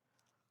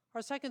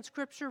Our second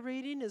scripture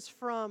reading is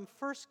from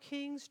 1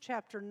 Kings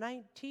chapter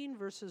 19,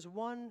 verses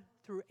 1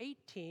 through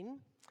 18,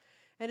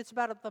 and it's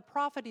about the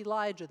prophet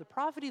Elijah. The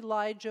prophet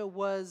Elijah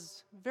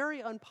was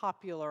very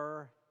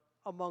unpopular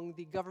among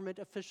the government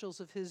officials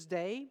of his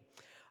day.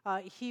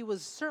 He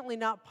was certainly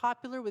not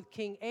popular with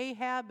King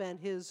Ahab and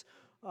his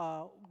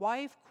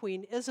wife,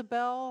 Queen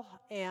Isabel,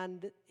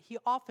 and he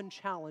often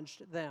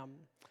challenged them.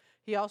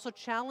 He also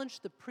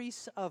challenged the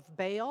priests of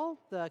Baal,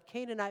 the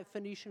Canaanite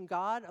Phoenician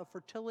god of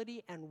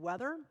fertility and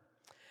weather.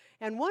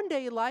 And one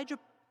day Elijah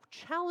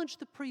challenged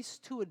the priests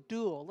to a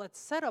duel. Let's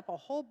set up a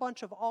whole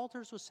bunch of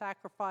altars with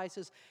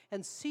sacrifices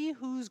and see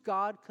whose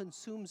god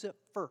consumes it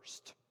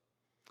first.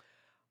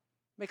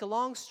 Make a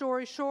long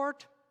story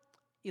short,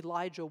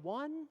 Elijah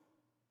won,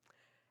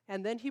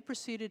 and then he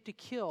proceeded to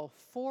kill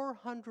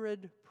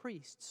 400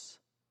 priests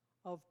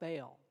of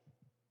Baal.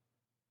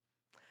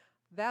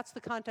 That's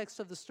the context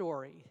of the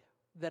story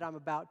that I'm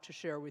about to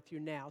share with you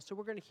now. So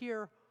we're going to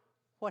hear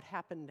what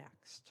happened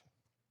next.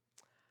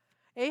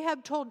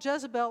 Ahab told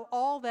Jezebel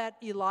all that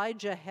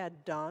Elijah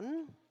had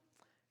done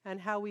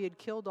and how he had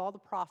killed all the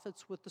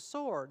prophets with the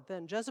sword.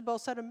 Then Jezebel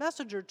sent a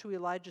messenger to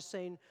Elijah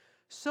saying,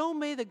 "So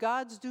may the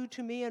gods do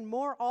to me and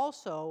more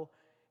also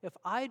if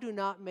I do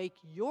not make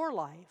your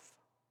life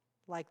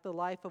like the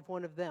life of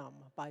one of them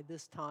by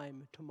this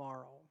time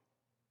tomorrow."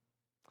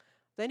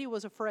 Then he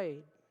was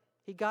afraid.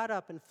 He got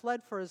up and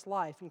fled for his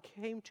life and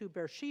came to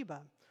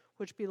Beersheba,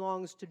 which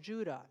belongs to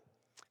Judah.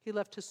 He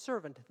left his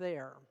servant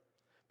there.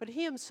 But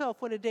he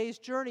himself went a day's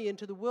journey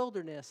into the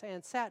wilderness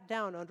and sat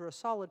down under a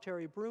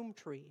solitary broom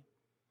tree.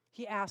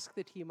 He asked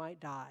that he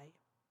might die.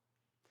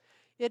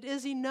 "It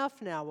is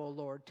enough now, O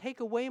Lord.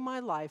 Take away my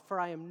life, for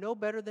I am no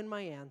better than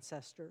my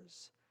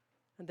ancestors."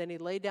 And then he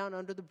lay down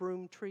under the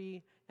broom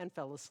tree and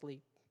fell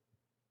asleep.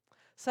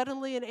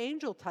 Suddenly an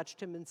angel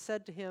touched him and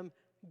said to him,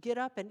 "Get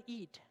up and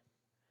eat."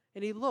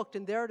 And he looked,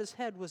 and there at his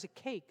head was a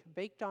cake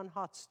baked on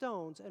hot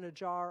stones and a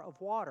jar of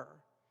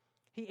water.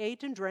 He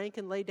ate and drank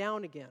and lay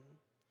down again.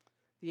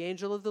 The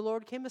angel of the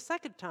Lord came a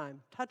second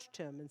time, touched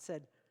him, and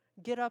said,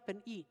 "Get up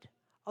and eat,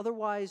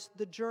 otherwise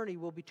the journey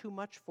will be too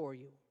much for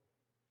you."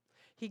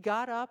 He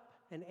got up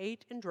and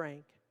ate and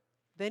drank.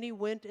 Then he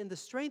went in the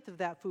strength of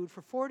that food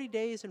for 40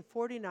 days and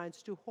 40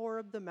 nights to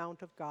Horeb, the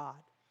mount of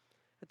God.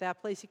 At that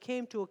place he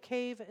came to a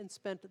cave and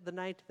spent the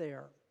night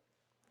there.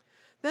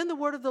 Then the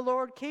word of the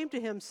Lord came to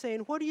him,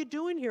 saying, "What are you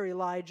doing here,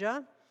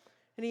 Elijah?"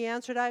 And he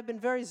answered, "I have been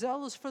very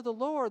zealous for the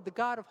Lord, the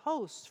God of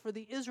hosts, for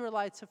the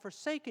Israelites have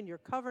forsaken your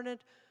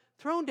covenant,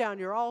 thrown down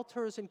your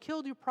altars, and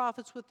killed your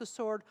prophets with the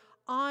sword.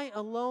 I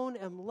alone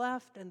am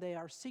left, and they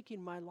are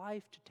seeking my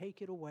life to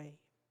take it away."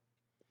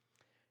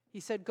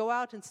 He said, "Go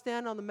out and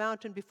stand on the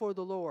mountain before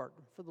the Lord,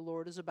 for the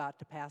Lord is about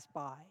to pass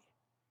by."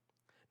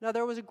 Now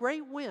there was a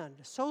great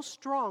wind, so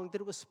strong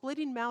that it was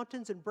splitting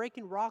mountains and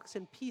breaking rocks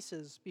in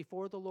pieces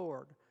before the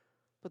Lord.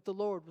 But the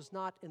Lord was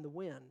not in the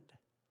wind.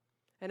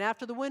 And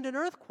after the wind, an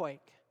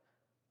earthquake.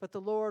 But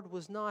the Lord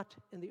was not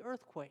in the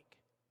earthquake.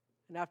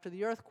 And after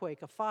the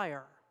earthquake, a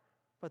fire.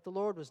 But the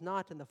Lord was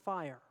not in the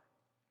fire.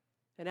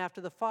 And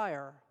after the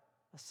fire,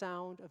 a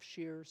sound of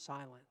sheer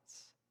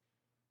silence.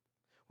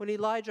 When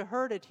Elijah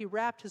heard it, he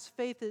wrapped his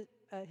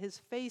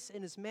face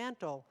in his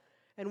mantle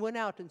and went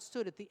out and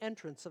stood at the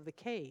entrance of the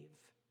cave.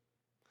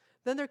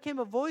 Then there came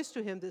a voice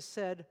to him that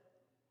said,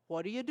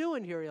 "What are you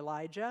doing here,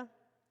 Elijah?"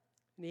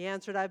 And he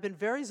answered, "I've been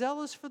very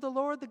zealous for the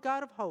Lord, the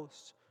God of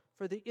hosts,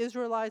 for the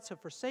Israelites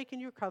have forsaken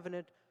your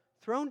covenant,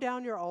 thrown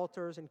down your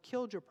altars, and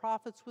killed your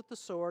prophets with the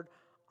sword.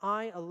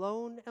 I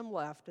alone am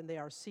left, and they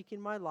are seeking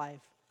my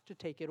life to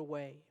take it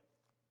away."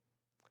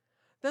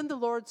 Then the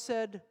Lord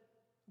said,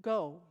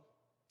 "Go,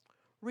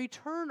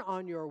 return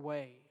on your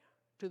way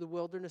to the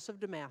wilderness of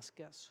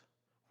Damascus.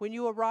 When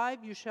you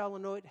arrive, you shall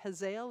anoint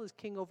Hazael as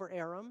king over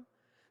Aram.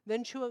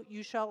 Then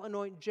you shall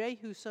anoint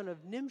Jehu, son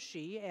of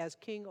Nimshi, as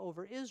king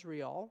over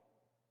Israel.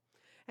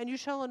 And you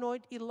shall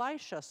anoint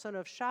Elisha, son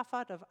of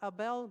Shaphat of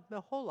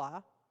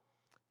Abel-Meholah,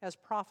 as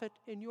prophet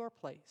in your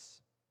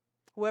place.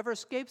 Whoever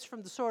escapes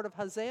from the sword of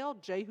Hazael,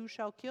 Jehu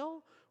shall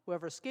kill.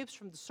 Whoever escapes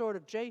from the sword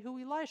of Jehu,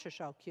 Elisha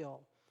shall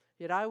kill.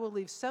 Yet I will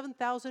leave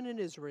 7,000 in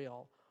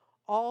Israel,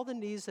 all the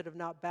knees that have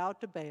not bowed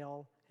to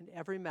Baal, and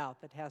every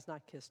mouth that has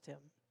not kissed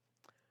him."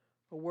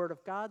 A word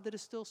of God that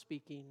is still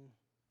speaking.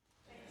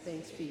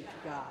 Thanks be to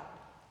God.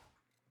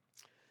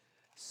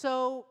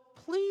 So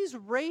please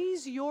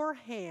raise your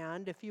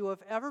hand if you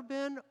have ever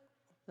been,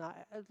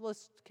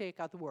 let's take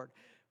out the word.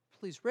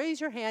 Please raise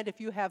your hand if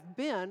you have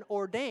been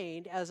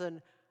ordained as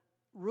a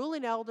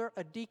ruling elder,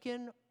 a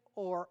deacon,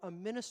 or a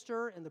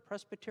minister in the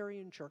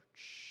Presbyterian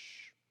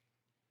Church.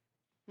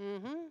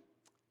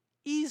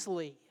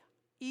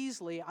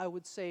 Easily, I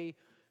would say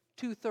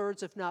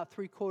 2/3, if not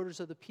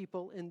 3/4 of the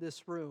people in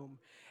this room.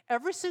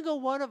 Every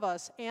single one of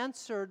us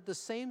answered the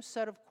same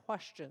set of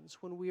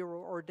questions when we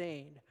were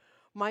ordained.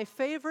 My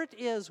favorite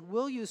is,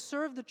 will you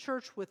serve the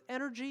church with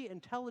energy,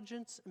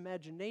 intelligence,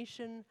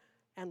 imagination,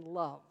 and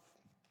love?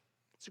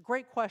 It's a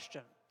great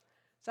question.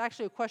 It's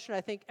actually a question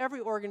I think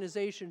every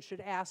organization should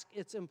ask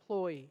its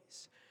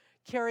employees.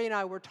 Carrie and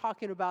I were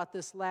talking about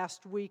this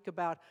last week,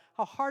 about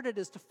how hard it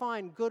is to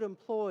find good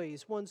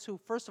employees, ones who,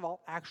 first of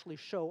all, actually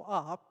show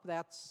up.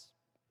 That's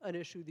an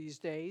issue these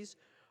days.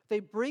 They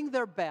bring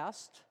their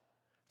best,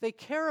 they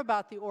care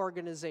about the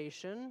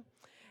organization,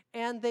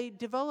 and they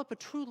develop a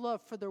true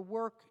love for their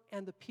work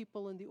and the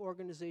people in the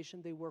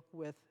organization they work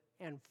with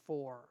and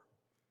for.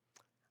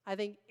 I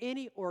think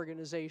any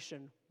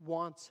organization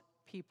wants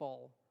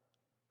people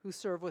who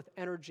serve with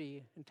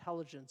energy,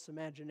 intelligence,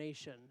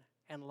 imagination,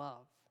 and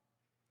love.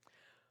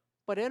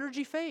 But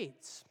energy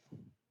fades.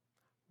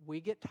 We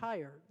get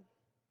tired.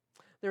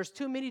 There's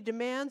too many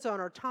demands on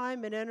our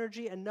time and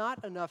energy, and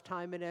not enough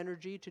time and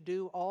energy to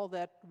do all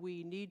that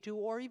we need to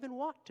or even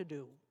want to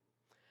do.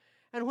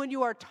 And when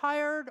you are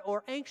tired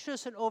or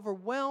anxious and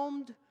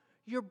overwhelmed,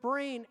 your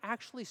brain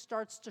actually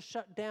starts to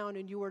shut down,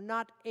 and you are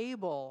not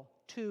able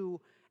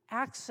to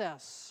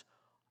access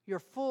your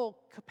full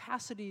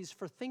capacities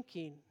for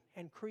thinking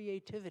and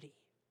creativity.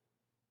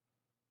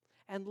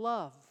 And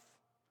love.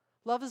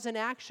 Love is an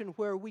action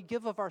where we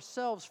give of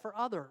ourselves for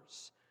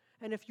others.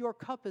 And if your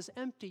cup is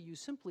empty, you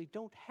simply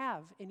don't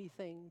have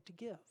anything to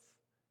give.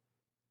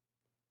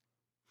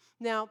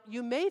 Now,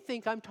 you may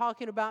think I'm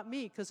talking about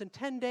me, because in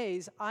 10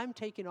 days, I'm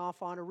taking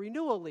off on a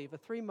renewal leave, a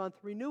 3-month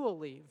renewal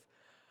leave.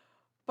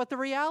 But the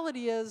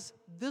reality is,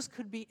 this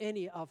could be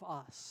any of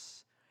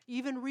us.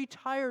 Even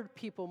retired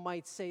people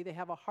might say they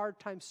have a hard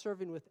time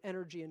serving with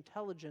energy,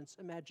 intelligence,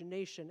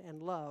 imagination,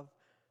 and love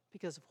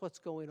because of what's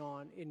going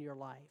on in your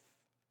life.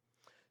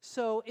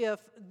 So if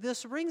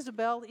this rings a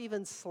bell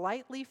even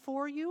slightly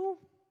for you,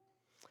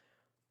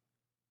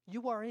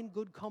 you are in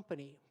good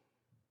company.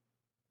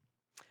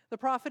 The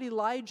prophet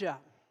Elijah,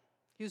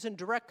 he was in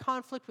direct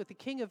conflict with the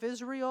king of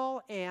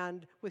Israel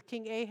and with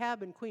King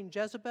Ahab and Queen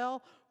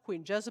Jezebel.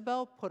 Queen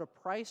Jezebel put a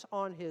price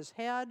on his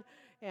head,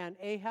 and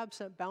Ahab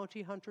sent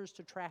bounty hunters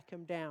to track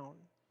him down.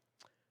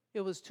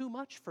 It was too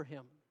much for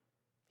him.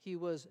 He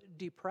was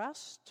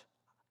depressed.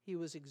 He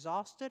was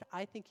exhausted.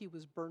 I think he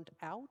was burnt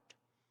out.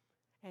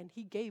 And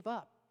he gave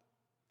up.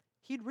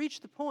 He'd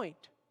reached the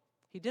point.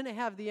 He didn't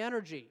have the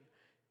energy.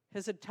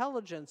 His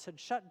intelligence had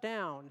shut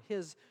down.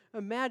 His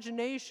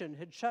imagination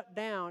had shut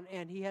down,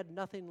 and he had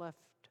nothing left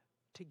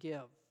to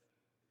give.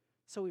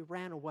 So he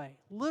ran away,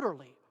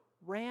 literally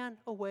ran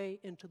away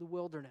into the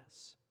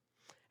wilderness.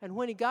 And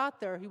when he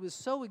got there, he was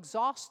so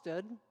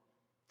exhausted,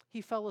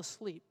 he fell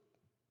asleep.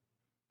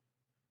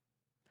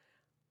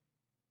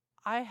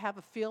 I have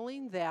a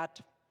feeling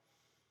that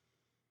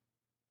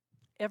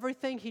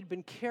everything he'd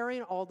been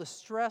carrying, all the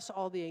stress,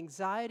 all the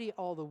anxiety,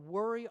 all the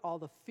worry, all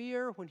the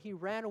fear, when he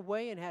ran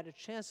away and had a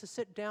chance to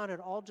sit down, it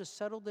all just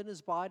settled in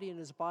his body, and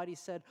his body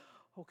said,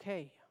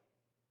 okay,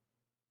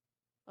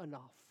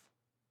 enough.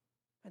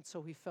 And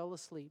so he fell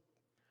asleep,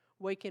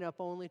 waking up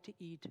only to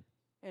eat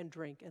and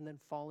drink and then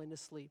falling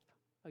asleep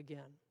again.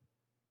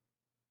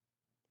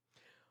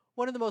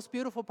 One of the most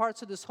beautiful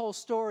parts of this whole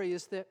story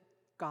is that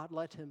God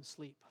let him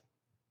sleep.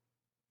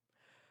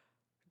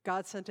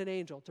 God sent an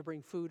angel to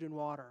bring food and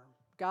water.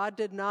 God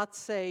did not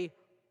say,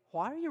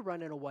 why are you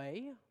running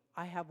away?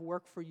 I have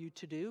work for you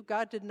to do.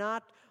 God did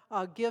not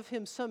give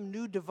him some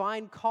new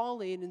divine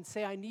calling and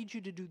say, I need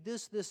you to do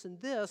this, this, and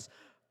this.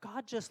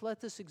 God just let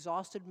this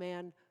exhausted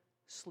man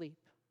sleep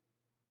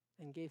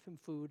and gave him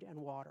food and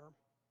water.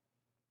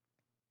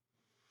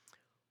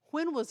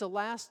 When was the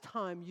last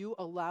time you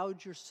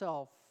allowed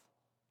yourself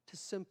to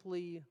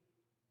simply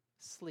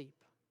sleep?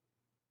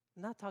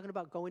 I'm not talking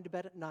about going to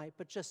bed at night,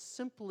 but just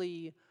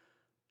simply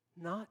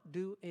not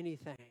do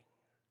anything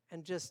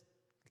and just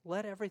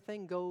let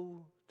everything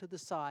go to the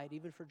side,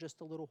 even for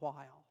just a little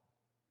while.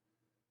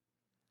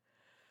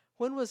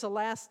 When was the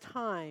last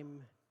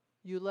time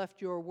you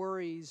left your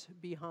worries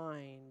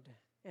behind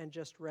and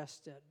just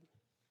rested?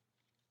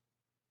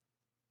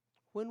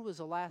 When was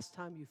the last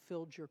time you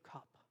filled your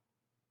cup?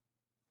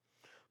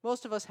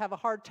 Most of us have a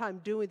hard time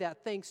doing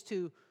that thanks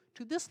to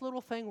this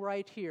little thing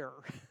right here.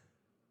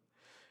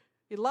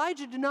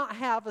 Elijah did not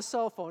have a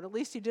cell phone. At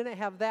least he didn't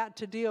have that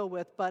to deal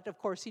with. But, of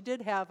course, he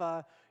did have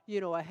a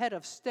head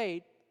of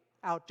state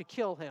out to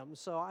kill him.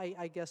 So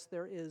I guess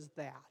there is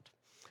that.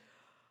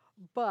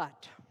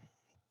 But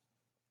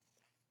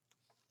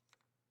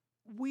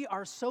we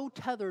are so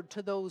tethered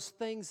to those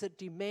things that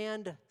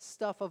demand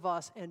stuff of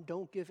us and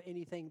don't give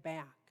anything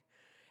back.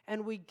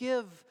 And we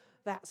give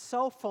that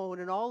cell phone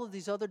and all of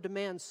these other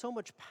demands so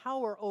much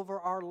power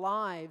over our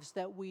lives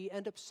that we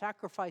end up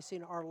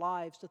sacrificing our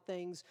lives to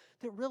things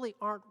that really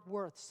aren't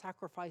worth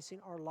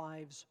sacrificing our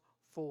lives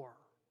for.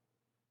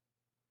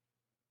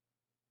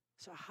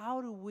 So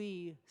how do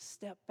we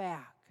step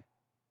back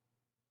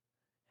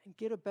and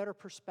get a better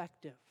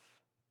perspective?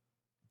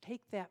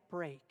 Take that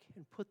break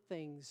and put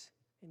things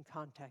in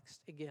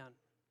context again.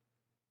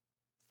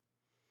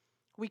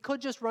 We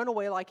could just run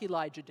away like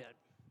Elijah did.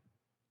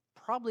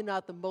 Probably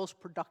not the most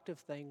productive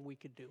thing we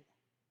could do.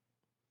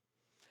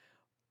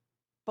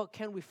 But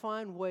can we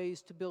find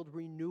ways to build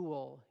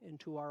renewal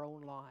into our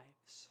own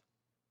lives?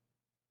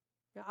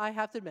 Now, I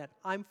have to admit,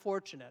 I'm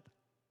fortunate.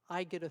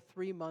 I get a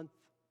 3-month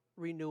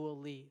renewal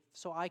leave.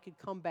 So I could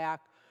come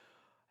back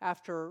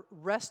after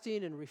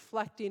resting and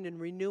reflecting and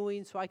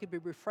renewing so I could be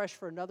refreshed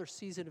for another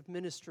season of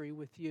ministry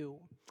with you.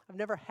 I've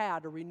never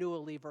had a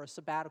renewal leave or a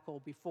sabbatical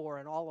before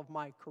in all of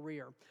my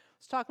career. I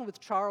was talking with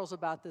Charles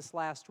about this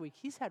last week.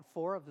 He's had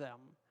 4 of them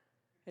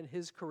in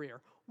his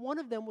career. One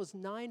of them was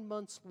 9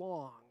 months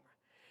long.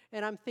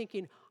 And I'm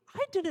thinking,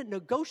 I didn't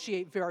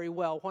negotiate very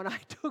well when I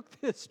took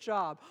this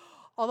job.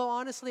 Although,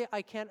 honestly,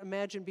 I can't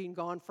imagine being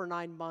gone for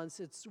 9 months.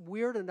 It's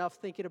weird enough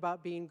thinking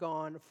about being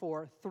gone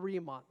for 3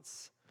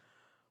 months.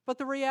 But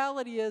the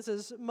reality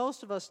is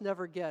most of us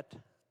never get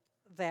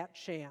that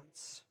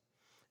chance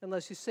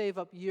unless you save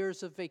up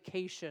years of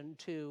vacation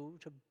to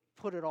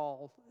put it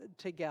all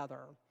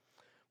together.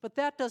 But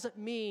that doesn't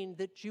mean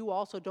that you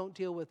also don't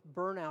deal with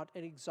burnout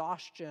and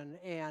exhaustion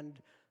and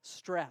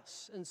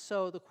stress. And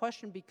so the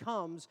question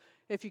becomes,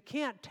 if you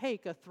can't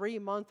take a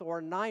 3-month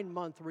or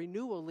 9-month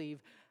renewal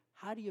leave,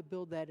 how do you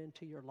build that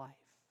into your life?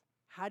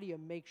 How do you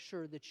make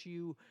sure that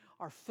you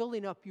are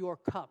filling up your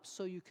cup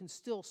so you can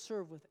still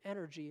serve with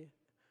energy,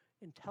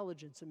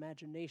 intelligence,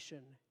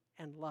 imagination,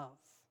 and love?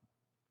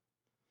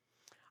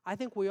 I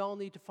think we all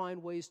need to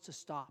find ways to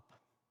stop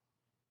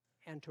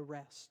and to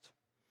rest.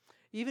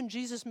 Even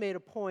Jesus made a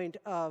point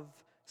of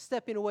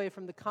stepping away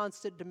from the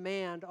constant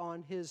demand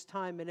on his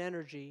time and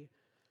energy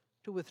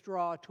to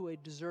withdraw to a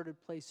deserted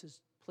place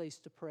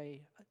to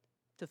pray,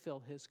 to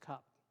fill his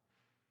cup.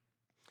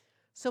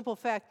 Simple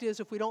fact is,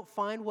 if we don't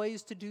find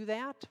ways to do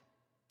that,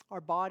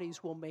 our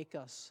bodies will make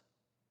us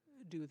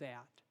do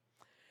that.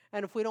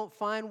 And if we don't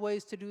find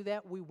ways to do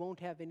that, we won't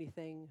have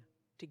anything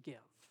to give.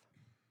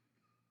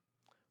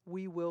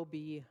 We will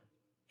be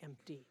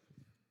empty.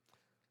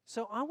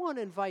 So I want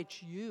to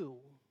invite you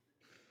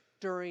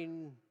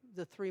during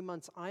the 3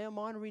 months I am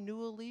on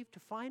renewal leave to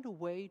find a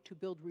way to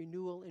build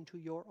renewal into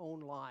your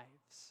own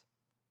lives.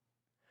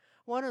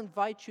 I want to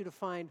invite you to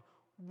find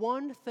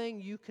one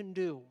thing you can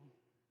do,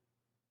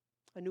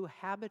 a new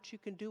habit you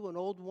can do, an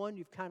old one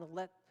you've kind of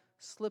let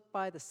slip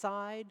by the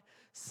side,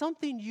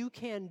 something you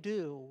can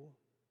do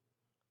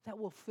that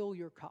will fill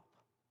your cup.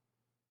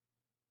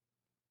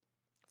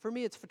 For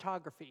me, it's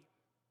photography.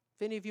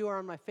 If any of you are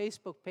on my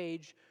Facebook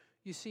page,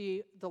 you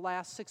see the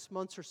last 6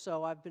 months or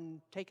so, I've been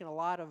taking a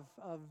lot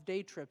of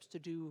day trips to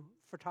do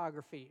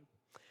photography.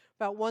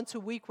 About once a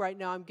week right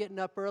now, I'm getting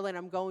up early and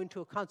I'm going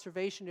to a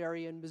conservation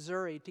area in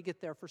Missouri to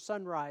get there for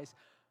sunrise.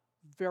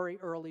 Very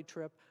early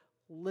trip.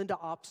 Linda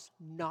opts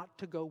not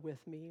to go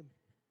with me.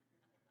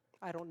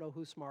 I don't know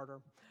who's smarter.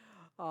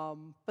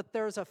 But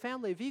there's a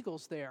family of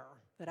eagles there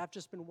that I've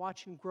just been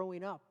watching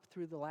growing up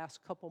through the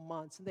last couple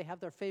months. And they have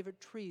their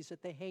favorite trees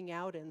that they hang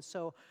out in.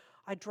 So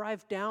I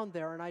drive down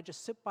there and I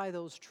just sit by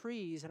those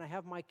trees and I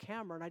have my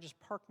camera and I just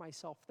park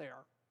myself there.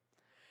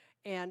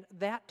 And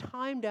that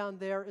time down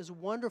there is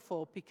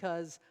wonderful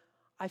because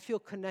I feel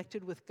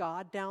connected with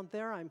God down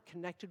there. I'm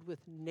connected with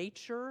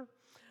nature.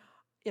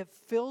 It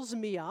fills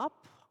me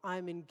up.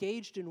 I'm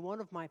engaged in one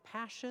of my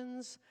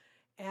passions.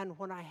 And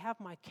when I have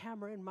my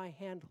camera in my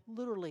hand,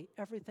 literally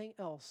everything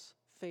else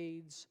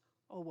fades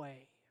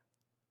away.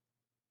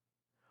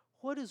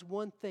 What is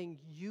one thing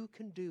you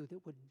can do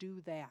that would do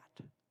that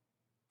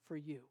for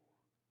you?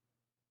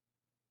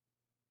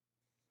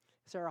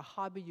 Is there a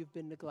hobby you've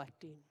been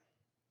neglecting?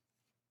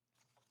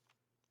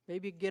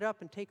 Maybe get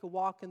up and take a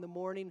walk in the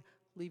morning,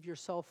 leave your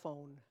cell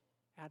phone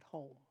at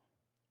home.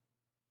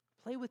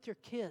 Play with your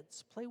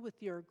kids, play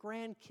with your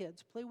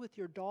grandkids, play with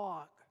your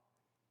dog.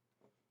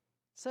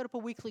 Set up a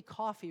weekly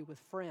coffee with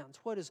friends.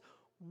 What is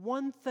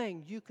one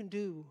thing you can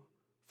do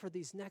for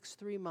these next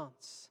 3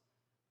 months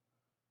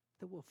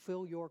that will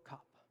fill your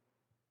cup?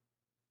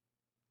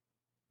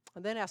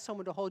 And then ask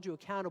someone to hold you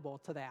accountable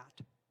to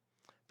that.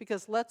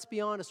 Because let's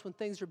be honest, when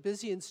things are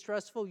busy and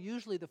stressful,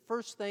 usually the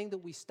first thing that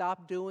we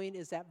stop doing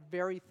is that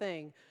very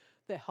thing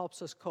that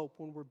helps us cope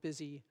when we're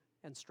busy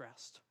and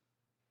stressed.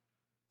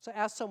 So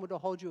ask someone to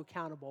hold you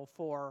accountable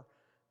for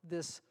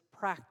this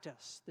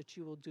practice that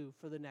you will do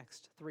for the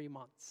next 3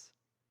 months.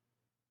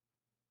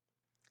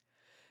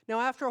 Now,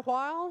 after a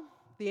while,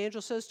 the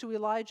angel says to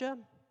Elijah,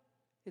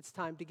 it's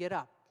time to get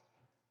up.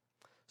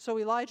 So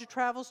Elijah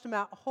travels to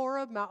Mount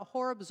Horeb. Mount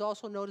Horeb is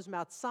also known as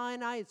Mount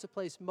Sinai. It's a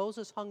place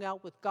Moses hung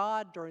out with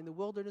God during the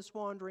wilderness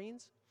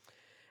wanderings.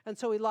 And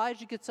so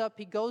Elijah gets up,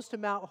 he goes to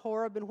Mount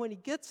Horeb, and when he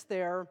gets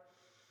there,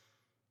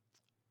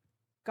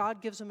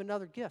 God gives him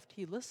another gift.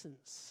 He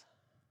listens.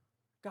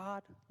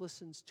 God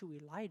listens to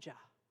Elijah.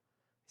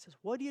 He says,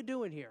 what are you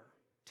doing here?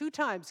 2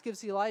 times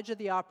gives Elijah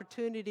the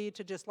opportunity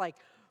to just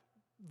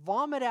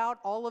vomit out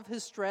all of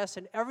his stress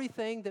and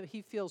everything that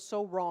he feels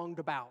so wronged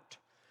about.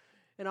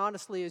 And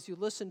honestly, as you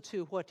listen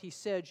to what he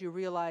said, you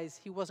realize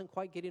he wasn't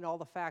quite getting all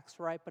the facts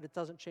right, but it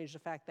doesn't change the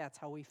fact that's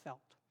how he felt.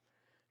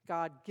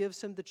 God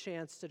gives him the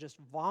chance to just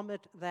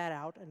vomit that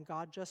out, and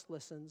God just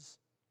listens.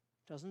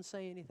 Doesn't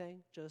say anything,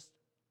 just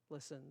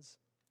listens.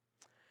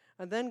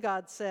 And then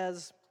God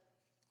says,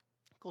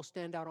 go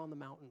stand out on the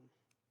mountain.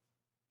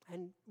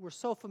 And we're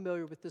so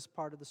familiar with this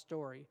part of the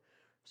story.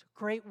 There's a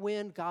great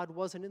wind, God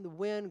wasn't in the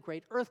wind.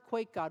 Great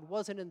earthquake, God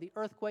wasn't in the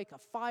earthquake. A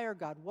fire,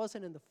 God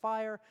wasn't in the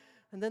fire.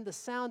 And then the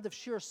sound of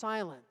sheer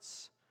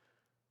silence.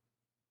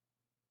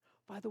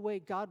 By the way,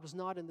 God was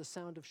not in the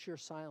sound of sheer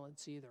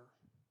silence either.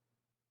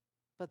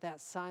 But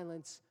that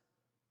silence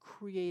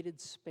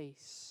created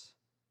space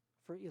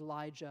for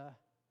Elijah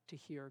to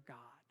hear God.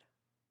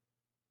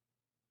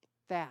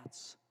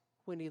 That's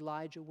when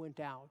Elijah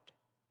went out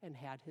and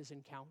had his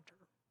encounter.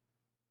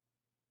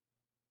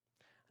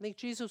 I think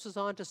Jesus was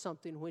onto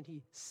something when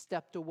he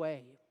stepped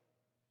away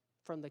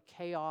from the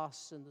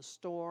chaos and the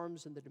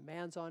storms and the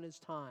demands on his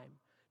time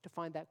to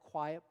find that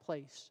quiet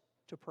place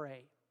to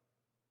pray.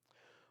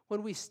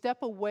 When we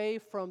step away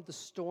from the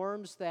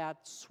storms that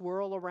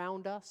swirl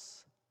around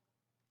us,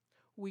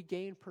 we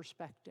gain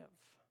perspective.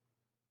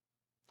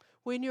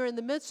 When you're in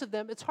the midst of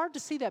them, it's hard to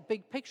see that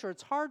big picture.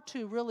 It's hard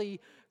to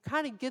really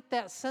kind of get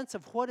that sense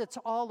of what it's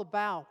all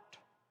about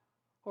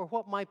or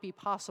what might be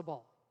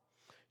possible.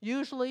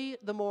 Usually,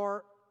 the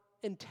more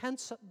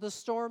intense the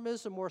storm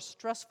is, the more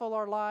stressful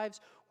our lives,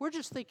 we're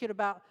just thinking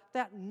about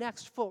that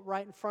next foot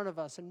right in front of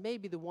us and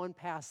maybe the one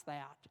past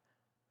that.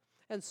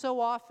 And so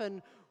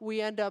often,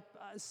 we end up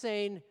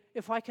saying,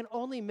 if I can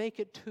only make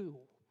it to,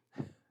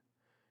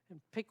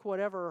 and pick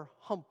whatever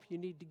hump you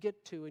need to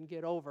get to and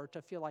get over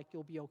to feel like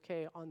you'll be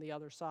okay on the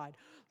other side.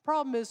 The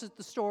problem is that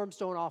the storms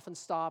don't often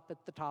stop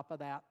at the top of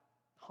that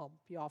hump.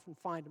 You often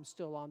find them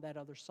still on that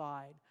other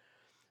side.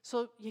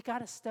 So you got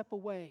to step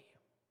away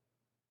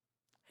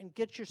and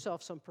get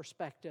yourself some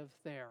perspective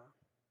there.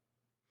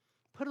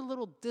 Put a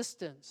little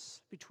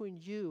distance between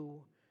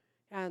you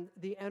and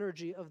the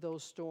energy of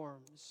those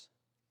storms.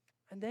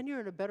 And then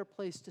you're in a better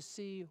place to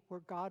see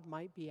where God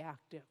might be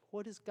active.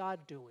 What is God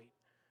doing?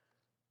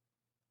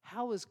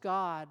 How is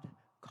God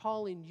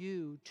calling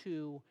you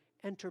to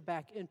enter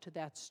back into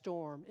that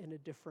storm in a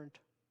different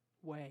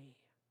way?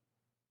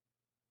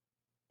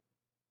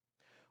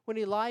 When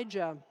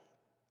Elijah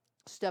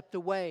stepped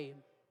away,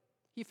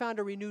 he found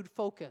a renewed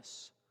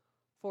focus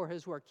for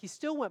his work. He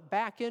still went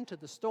back into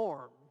the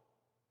storm,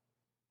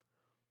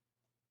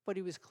 but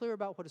he was clear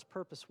about what his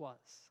purpose was.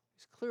 He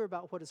was clear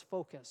about what his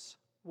focus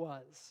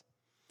was,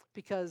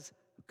 because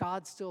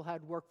God still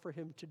had work for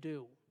him to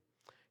do.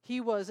 He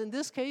was, in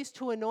this case,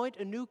 to anoint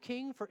a new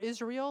king for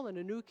Israel and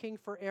a new king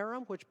for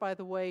Aram, which, by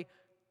the way,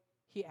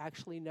 he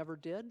actually never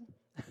did.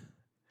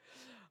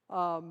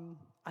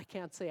 I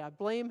can't say I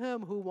blame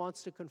him. Who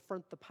wants to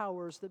confront the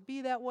powers that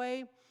be that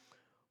way?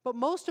 But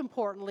most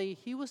importantly,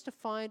 he was to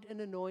find and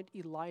anoint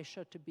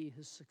Elisha to be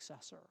his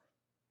successor.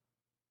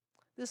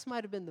 This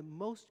might have been the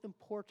most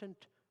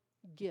important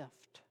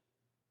gift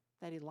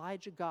that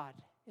Elijah got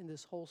in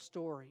this whole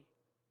story.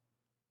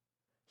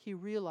 He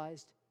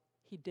realized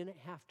he didn't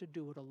have to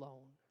do it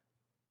alone.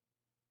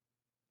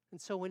 And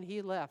so when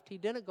he left, he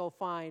didn't go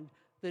find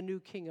the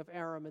new king of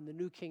Aram and the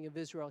new king of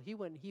Israel. He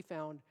went and he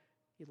found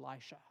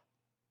Elisha.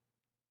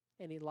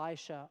 And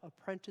Elisha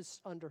apprenticed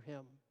under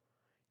him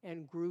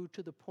and grew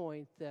to the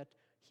point that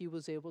he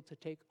was able to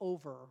take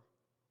over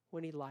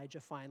when Elijah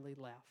finally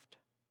left.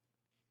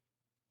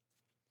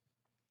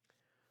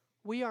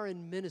 We are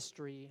in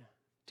ministry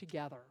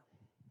together.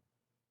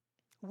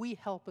 We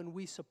help and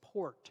we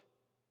support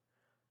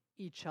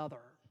each other.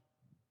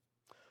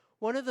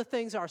 One of the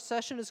things our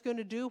session is going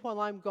to do while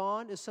I'm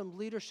gone is some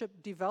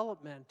leadership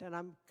development, and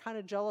I'm kind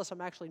of jealous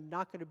I'm actually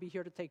not going to be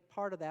here to take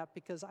part of that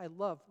because I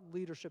love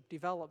leadership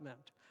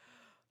development.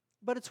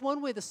 But it's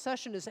one way the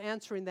session is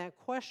answering that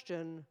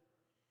question: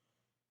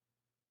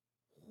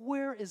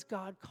 where is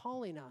God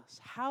calling us?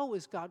 How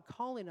is God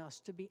calling us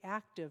to be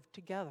active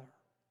together?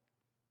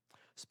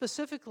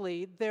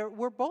 Specifically,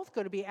 we're both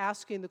going to be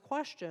asking the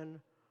question,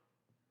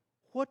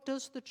 what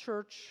does the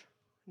church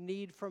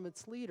need from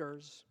its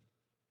leaders?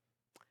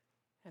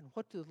 And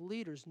what do the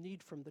leaders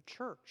need from the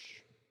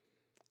church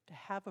to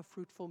have a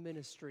fruitful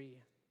ministry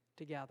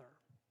together?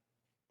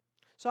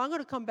 So I'm going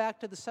to come back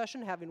to the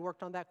session having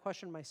worked on that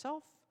question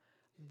myself.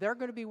 They're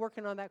going to be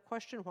working on that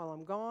question while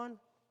I'm gone.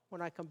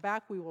 When I come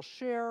back, we will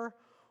share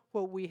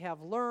what we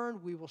have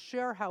learned. We will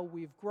share how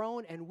we've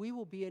grown, and we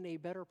will be in a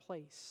better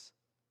place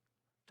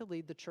to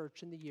lead the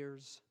church in the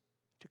years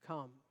to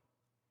come.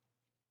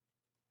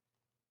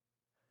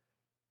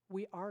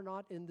 We are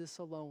not in this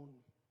alone.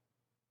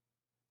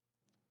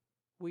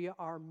 We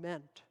are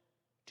meant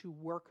to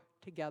work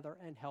together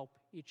and help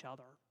each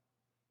other.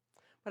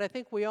 But I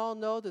think we all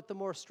know that the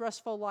more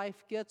stressful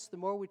life gets, the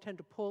more we tend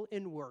to pull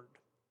inward.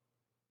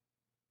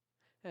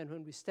 And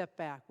when we step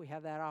back, we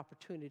have that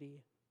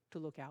opportunity to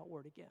look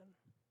outward again.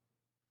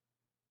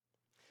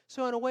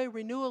 So in a way,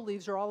 renewal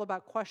leaves are all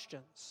about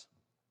questions.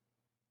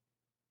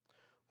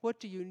 What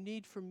do you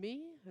need from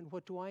me, and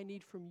what do I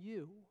need from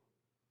you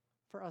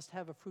for us to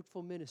have a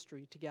fruitful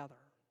ministry together,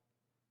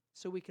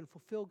 so we can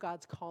fulfill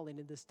God's calling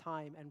in this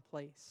time and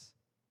place?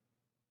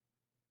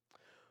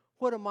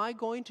 What am I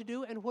going to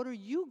do, and what are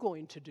you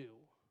going to do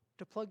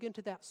to plug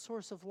into that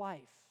source of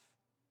life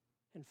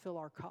and fill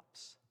our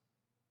cups?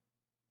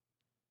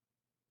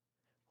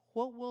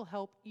 What will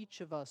help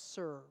each of us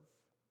serve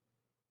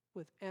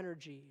with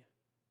energy,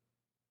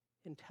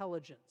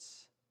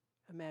 intelligence,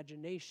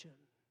 imagination,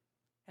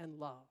 and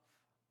love?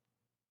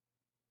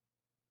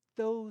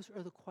 Those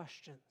are the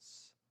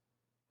questions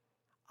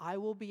I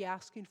will be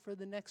asking for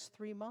the next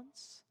 3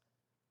 months,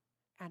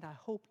 and I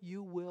hope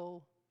you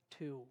will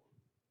too.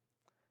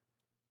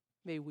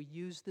 May we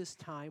use this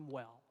time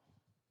well.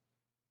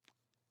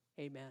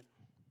 Amen.